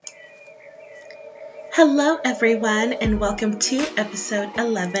Hello everyone and welcome to episode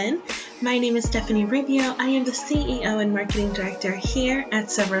 11. My name is Stephanie Rubio. I am the CEO and Marketing Director here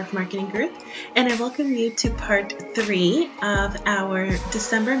at Serve Marketing Group, and I welcome you to part 3 of our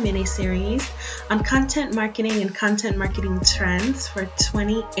December mini-series on content marketing and content marketing trends for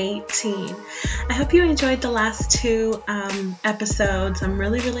 2018. I hope you enjoyed the last 2 episodes. I'm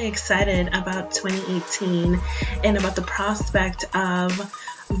really excited about 2018 and about the prospect of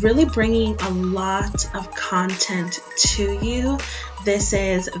really bringing a lot of content to you. This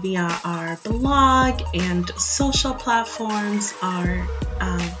is via our blog and social platforms, our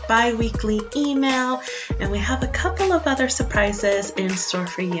bi-weekly email, and we have a couple of other surprises in store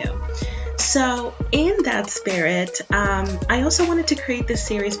for you. So in that spirit, I also wanted to create this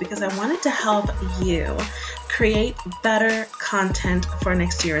series because I wanted to help you create better content for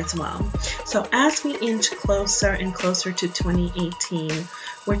next year as well. So as we inch closer and closer to 2018,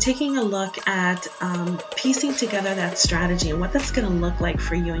 we're taking a look at piecing together that strategy and what that's going to look like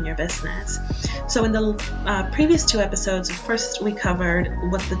for you and your business. So in the previous 2 episodes, first we covered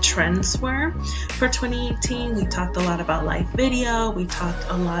what the trends were for 2018. We talked a lot about live video. We talked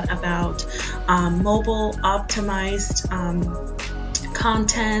a lot about mobile optimized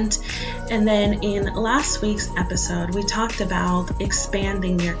content. And then in last week's episode, we talked about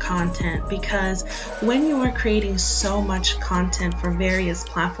expanding your content, because when you are creating so much content for various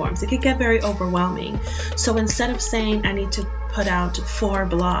platforms, it could get very overwhelming. So instead of saying I need to put out 4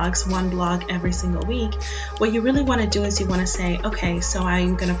 blogs, 1 blog every single week, what you really want to do is you want to say, okay, so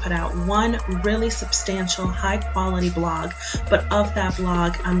I'm going to put out 1 really substantial, high quality blog, but of that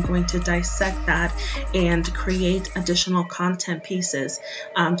blog, I'm going to dissect that and create additional content pieces,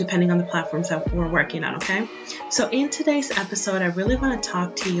 depending on the platforms that we're working on, okay? So in today's episode, I really want to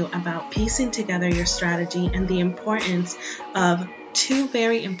talk to you about piecing together your strategy and the importance of 2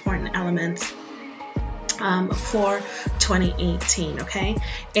 very important elements for 2018, okay?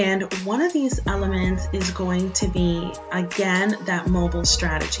 And one of these elements is going to be, again, that mobile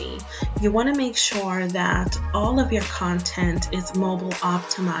strategy. You want to make sure that all of your content is mobile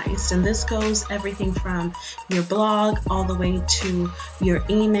optimized, and this goes everything from your blog all the way to your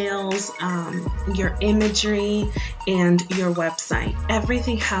emails, your imagery, and your website.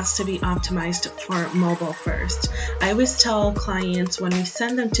 Everything has to be optimized for mobile first. I always tell clients when we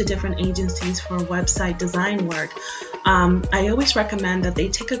send them to different agencies for website design work, I always recommend that they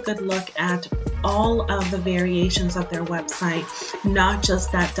take a good look at all of the variations of their website, not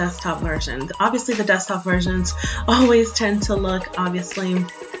just that desktop version. Obviously, the desktop versions always tend to look, obviously,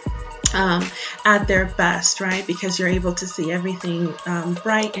 at their best, right? Because you're able to see everything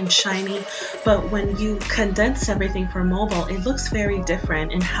bright and shiny. But when you condense everything for mobile, it looks very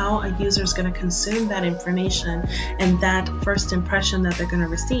different, and how a user is going to consume that information and that first impression that they're going to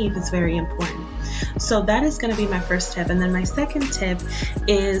receive is very important. So that is going to be my first tip. And then my second tip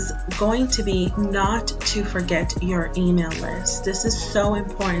is going to be not to forget your email list. This is so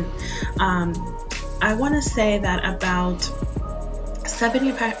important. I want to say that about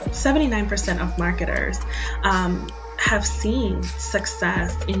 79% of marketers have seen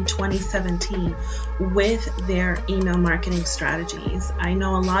success in 2017 with their email marketing strategies. I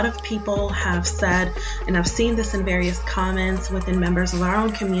know a lot of people have said, and I've seen this in various comments within members of our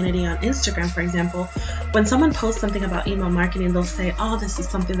own community on Instagram, for example, when someone posts something about email marketing, they'll say, oh, this is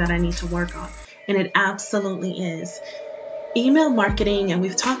something that I need to work on. And it absolutely is. Email marketing, and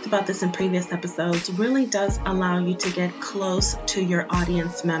we've talked about this in previous episodes, really does allow you to get close to your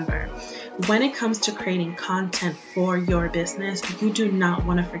audience member. When it comes to creating content for your business, you do not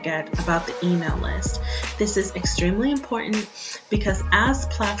want to forget about the email list. This is extremely important because as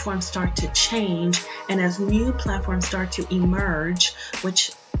platforms start to change and as new platforms start to emerge,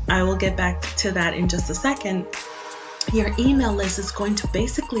 which I will get back to that in just a second, your email list is going to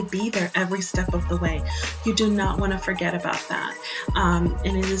basically be there every step of the way. You do not want to forget about that.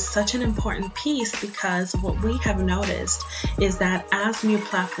 And it is such an important piece because what we have noticed is that as new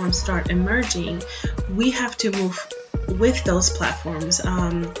platforms start emerging, we have to move with those platforms.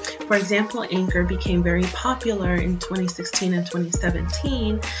 For example, Anchor became very popular in 2016 and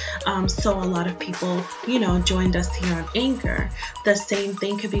 2017. So a lot of people, joined us here on Anchor. The same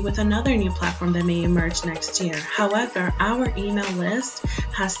thing could be with another new platform that may emerge next year. However, our email list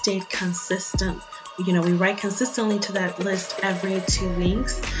has stayed consistent. We write consistently to that list every 2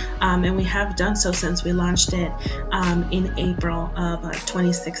 weeks, and we have done so since we launched it in April of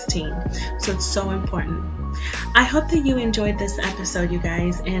 2016. So it's so important. I hope that you enjoyed this episode, you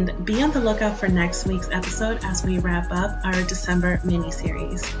guys, and be on the lookout for next week's episode as we wrap up our December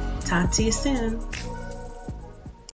mini-series. Talk to you soon.